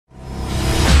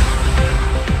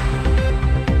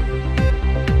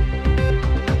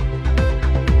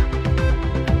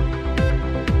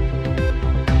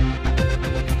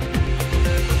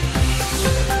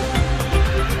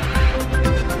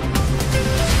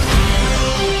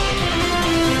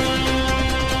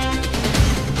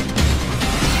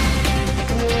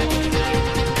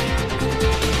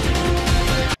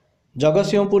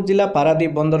जगतसिंहपुर जिला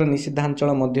पारादीप बंदर निषिद्धांचल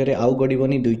मध्य आउ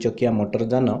गड़बनी दुई चकिया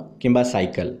मोटरजान किंबा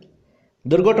साइकेल।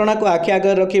 दुर्घटना को आखि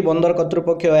आगे रखी बंदर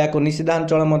कर्तृपक्ष या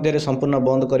निषिद्धांचल मध्य संपूर्ण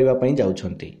बंद करने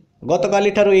जाउछंती।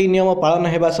 गतकाली ठारू एही नियम पालन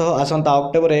हेबा सह आसंता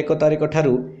अक्टोबर 1 तारिख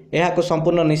ठारू एहाको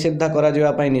संपूर्ण निषिद्ध करा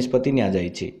जिबा पई निष्पत्ति निया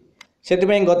जायछि।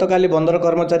 सेतिपई गतकाली बंदर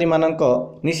कर्मचारी मानक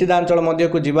निषिद्धांचल मध्य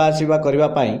को जीवा आसिबा करिबा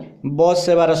पई बस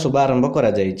सेवार शुभारंभ करा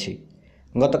जायछि।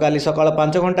 गतकाली सकाळ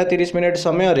 5 घंटा 30 मिनिट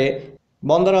समय रे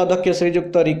बंदर अध्यक्ष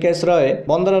श्रीजुक्त रिकेश रॉय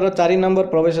बंदरर 4 नंबर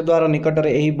प्रवेश द्वार निकटर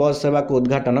एही बस सेवा को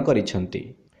उद्घाटन करिसेंती।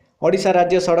 ओडिशा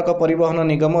राज्य सड़क परिवहन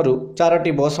निगमरू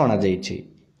 4टी बस अणा जाइछि।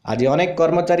 आज अनेक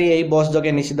कर्मचारी एही बस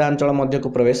जोगे निषिद्धांचल मध्य को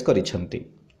प्रवेश करिसेंती।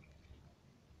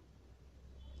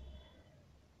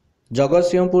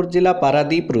 जगतसिंहपुर जिला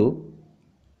पारादीपरू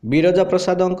बीरजा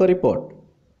प्रसादଙ୍କ रिपोर्ट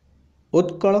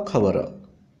उत्कल खबर।